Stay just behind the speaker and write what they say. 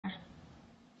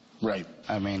Right.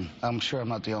 I mean, I'm sure I'm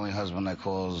not the only husband that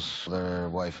calls their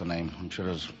wife a name. I'm sure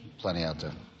there's plenty out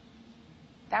there.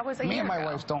 That was a year Me and my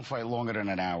ago. wife don't fight longer than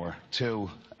an hour, two.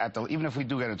 Even if we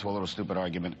do get into a little stupid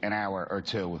argument, an hour or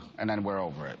two, and then we're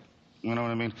over it. You know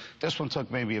what I mean? This one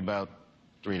took maybe about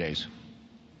 3 days.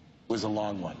 It was a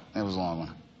long one. It was a long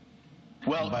one.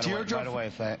 Well, by the way,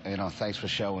 thanks for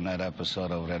showing that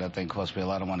episode over there. That thing cost me a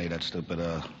lot of money, that stupid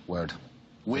word.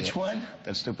 Which one?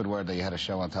 That stupid word that you had to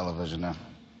show on television now.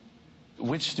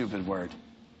 Which stupid word?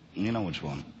 You know which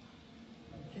one.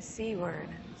 The C word.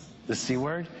 The C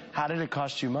word? How did it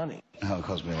cost you money? No, it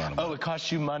cost me a lot of money. Oh, it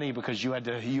cost you money because you had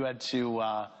to Go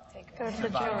to the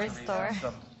jewelry store.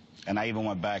 And I even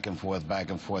went back and forth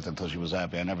until she was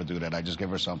happy. I never do that. I just give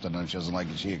her something, and if she doesn't like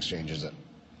it, she exchanges it.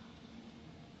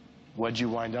 What'd you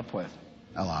wind up with?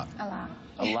 A lot. A lot.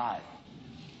 A lot.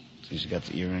 So she got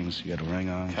the earrings, she got a ring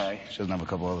on. Okay. She doesn't have a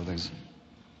couple other things.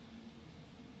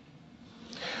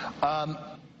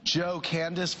 Joe,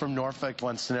 Candace from Norfolk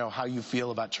wants to know how you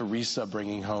feel about Teresa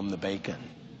bringing home the bacon.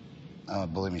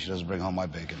 Believe me, she doesn't bring home my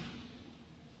bacon.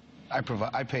 I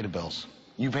pay the bills.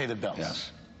 You pay the bills?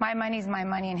 Yes. My money's my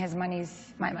money, and his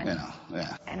money's my money. You know,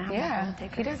 yeah. And I'm not gonna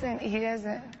take he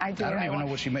doesn't, I do I what don't I even want.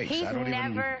 know what she makes. He's I don't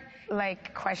never,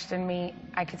 like, questioned me.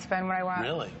 I could spend what I want.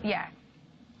 Really? Yeah.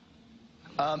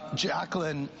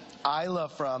 Jacqueline, Isla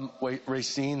from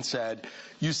Racine said,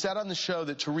 you said on the show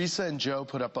that Teresa and Joe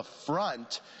put up a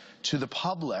front to the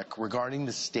public regarding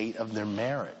the state of their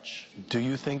marriage. Do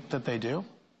you think that they do?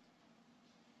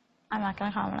 I'm not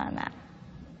going to comment on that.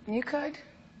 You could.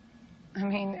 I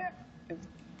mean,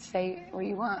 say what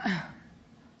you want.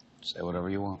 Say whatever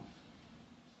you want.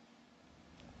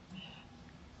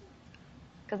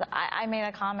 Because I made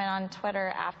a comment on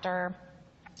Twitter after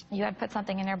you had put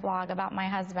something in your blog about my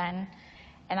husband,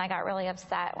 and I got really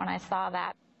upset when I saw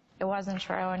that. It wasn't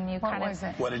true, and you What was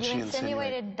it? What did she you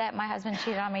insinuate? insinuated that my husband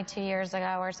cheated on me 2 years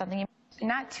ago or something.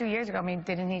 Not 2 years ago. I mean,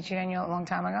 didn't he cheat on you a long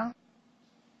time ago?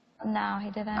 No, he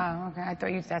didn't. Oh, okay. I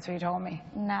thought that's what you told me.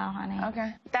 No, honey.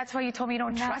 Okay. That's why you told me you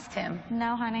don't No. trust him.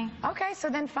 No, honey. Okay, so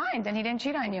then fine. Then he didn't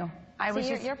cheat on you.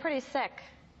 You're pretty sick.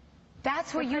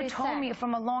 That's what you're you pretty told me sick.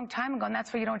 from a long time ago, and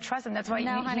that's why you don't trust him. That's why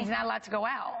No, honey. he's not allowed to go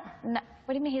out. No.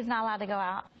 What do you mean he's not allowed to go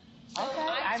out? Okay.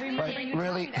 I remember But you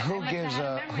really, told me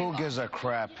that. who gives a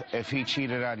crap if he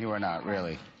cheated on you or not,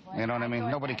 really? You know what I mean?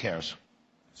 Nobody cares.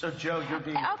 So, Joe, you're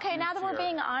being... Okay, now that we're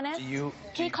being honest,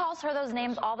 he calls her those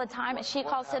names all the time, and she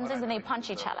calls him things, and they punch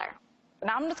each other.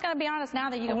 Now, I'm just going to be honest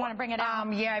now that you want to bring it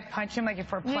out. Yeah, I punch him like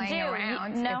if we're playing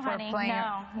around. No, if we're honey, playing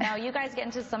no. You guys get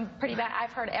into some pretty bad...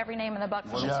 I've heard every name in the book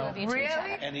from the two of you to each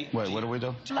other. Wait, what do we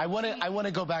do? I want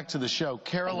to go back to the show. But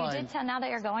Caroline... you did tell, now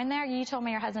that you're going there, you told me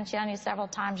your husband cheated on you several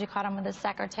times. You caught him with his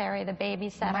secretary, the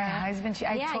babysitter. My husband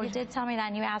you did tell me that,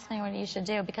 and you asked me what you should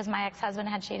do because my ex-husband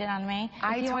had cheated on me.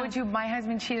 I told you my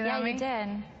husband cheated on me? Yeah,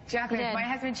 you did. Jacqueline, if my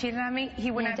husband cheated on me, he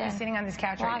would not be sitting on this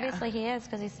couch right now. Well, obviously he is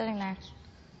because he's sitting there.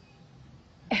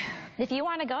 If you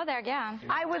want to go there, yeah.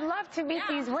 I would love to meet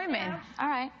these women. All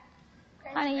right.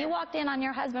 Honey, you walked in on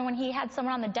your husband when he had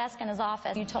someone on the desk in his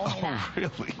office. You told me that.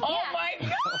 Really? Oh, my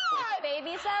God!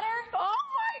 Babysitter? Oh,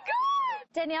 my God!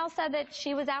 Danielle said that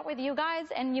she was out with you guys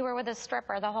and you were with a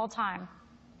stripper the whole time.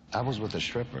 I was with a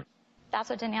stripper. That's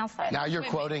what Danielle said. Now you're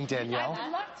quoting Danielle?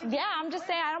 Yeah, I'm just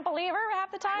saying I don't believe her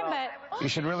half the time, but... You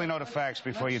should really know the facts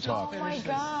before you talk. Oh, my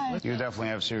God. You definitely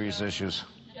have serious issues.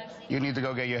 You need to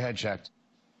go get your head checked.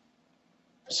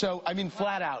 So, I mean,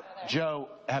 flat out, Joe,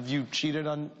 have you cheated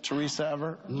on Teresa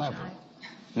ever? Never.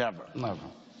 Never. Never.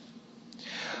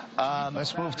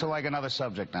 Let's move to, like, another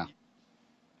subject now.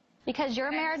 Because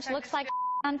your marriage looks like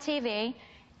on TV.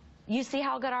 You see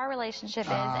how good our relationship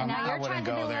is, and now you're trying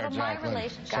to belittle my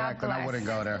relationship. Jacqueline, I wouldn't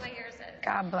go there.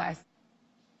 God bless.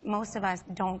 Most of us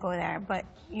don't go there, but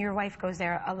your wife goes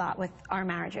there a lot with our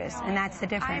marriages, and that's the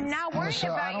difference. I'm not worried Melissa,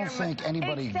 about I don't think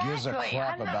anybody gives a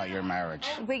crap about your marriage.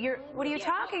 But what are you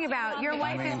talking about? Your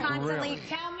wife is constantly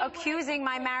accusing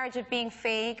my marriage of being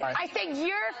fake. I said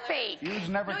you're fake. You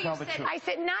never tell the truth. I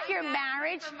said not your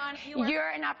marriage. You're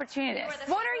an opportunist.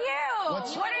 What are you?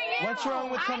 What's- what are you? what's wrong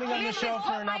with coming on the show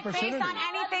for an opportunity? Based on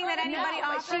anything that anybody No,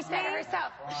 offers she said me?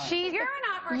 herself. You're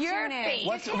an You're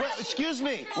opportunist. fake. Excuse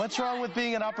me, what's wrong with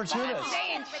being an opportunist? I'm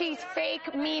saying she's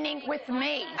fake, meaning with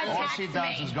me. All she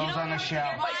does is goes on the show.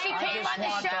 But she came on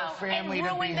the show and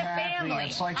ruined the family.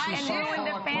 It's like she's so ruined full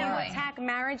the of family. crap. Attack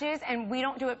marriages, and we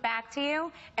don't do it back to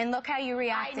you. And look how you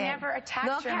reacted. I never attacked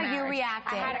Look your how you marriage.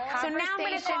 reacted. I had a So now I'm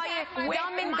going to call you with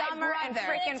dumb and my dumber and brother.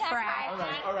 freaking frat.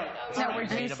 All right. No, we're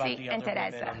Juicy and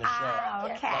Teresa. Ah,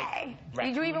 okay.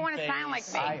 Did you even want to sound like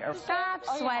me? Stop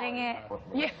sweating it.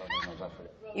 Yeah.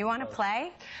 You want to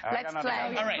play? Let's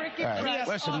play. All right. All right.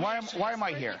 Listen, why am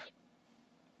I here?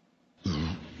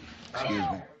 Excuse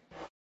me.